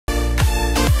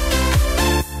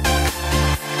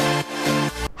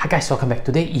guys, welcome back.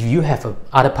 Today, if you have a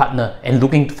other partner and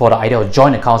looking for the idea of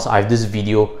joint accounts, I have this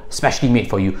video specially made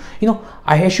for you.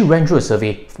 I actually ran through a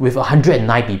survey with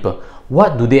 109 people.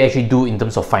 What do they actually do in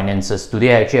terms of finances? Do they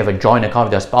actually have a joint account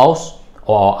with their spouse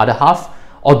or other half?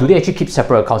 Or do they actually keep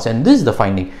separate accounts? And this is the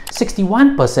finding.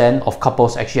 61% of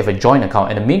couples actually have a joint account,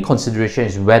 and the main consideration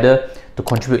is whether to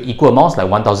contribute equal amounts like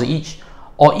 1,000 each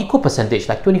or equal percentage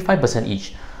like 25%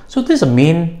 each. So this is a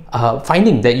main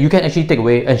finding that you can actually take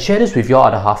away and share this with your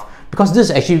other half, because this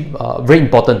is actually very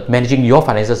important managing your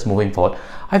finances moving forward.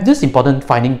 I have this important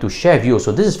finding to share with you.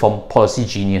 So this is from Policy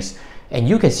Genius, and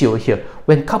you can see over here,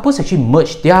 when couples actually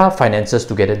merge their finances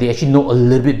together, they actually know a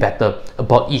little bit better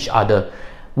about each other.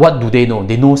 What do they know?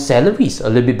 They know salaries a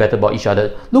little bit better about each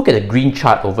other. Look at the green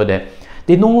chart over there.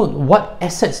 They know what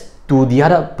assets do the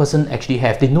other person actually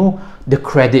have. They know the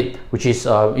credit, which is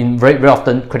in very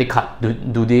often credit card.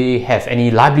 Do they have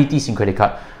any liabilities in credit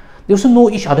card? They also know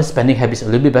each other's spending habits a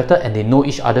little bit better, and they know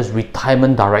each other's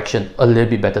retirement direction a little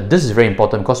bit better. This is very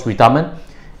important because retirement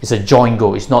is a joint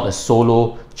goal. It's not a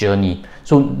solo journey.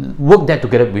 So work that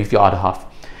together with your other half.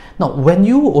 Now, when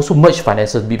you also merge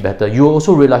finances a bit better, you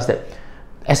also realize that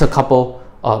as a couple,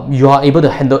 you are able to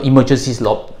handle emergencies a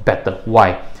lot better.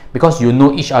 Why? Because you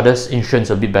know each other's insurance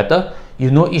a bit better. You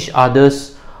know each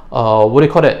other's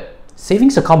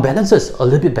savings account balances a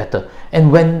little bit better.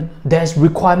 And when there's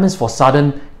requirements for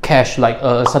sudden cash, like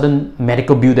a sudden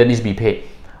medical bill that needs to be paid,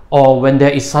 or when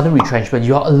there is sudden retrenchment,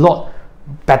 you are a lot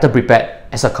better prepared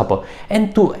as a couple.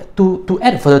 And to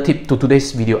add a further tip to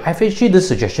today's video, I've actually this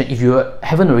suggestion. If you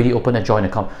haven't already opened a joint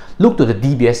account, look to the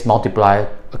DBS Multiplier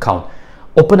account.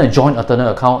 Open a joint alternate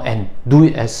account and do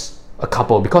it as a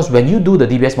couple, because when you do the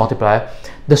DBS Multiplier,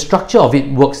 the structure of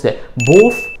it works that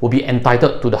both will be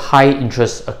entitled to the high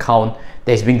interest account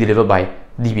that is being delivered by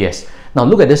DBS. Now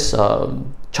look at this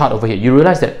chart over here. You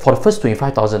realize that for the first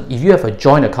 25,000, if you have a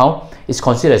joint account, it's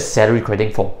considered as salary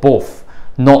crediting for both,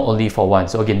 not only for one.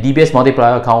 So again, DBS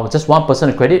Multiplier account with just one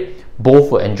person to credit,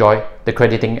 both will enjoy the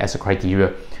crediting as a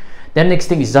criteria. Then next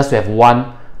thing is just to have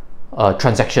one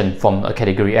transaction from a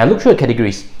category. And I look through the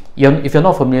categories. If you're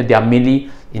not familiar, they are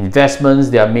mainly investments,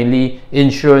 they are mainly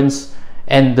insurance,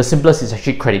 and the simplest is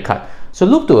actually credit card. So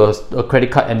look to a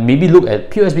credit card and maybe look at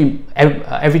POSB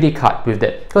everyday card with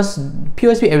that, because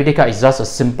POSB everyday card is just a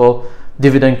simple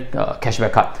dividend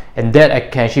cashback card, and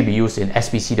that can actually be used in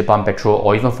SPC to pump petrol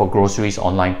or even for groceries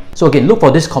online. So again, look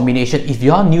for this combination if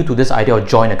you are new to this idea of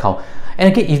joint account.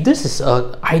 And again, if this is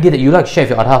an idea that you like to share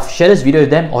with your other half, share this video with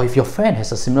them, or if your friend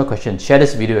has a similar question, share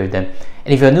this video with them.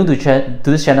 And if you're new to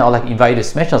this channel, I'd like to invite you to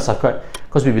smash and subscribe,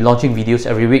 because we'll be launching videos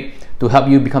every week to help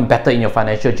you become better in your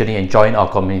financial journey and join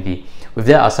our community. With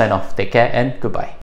that, I'll sign off. Take care and goodbye.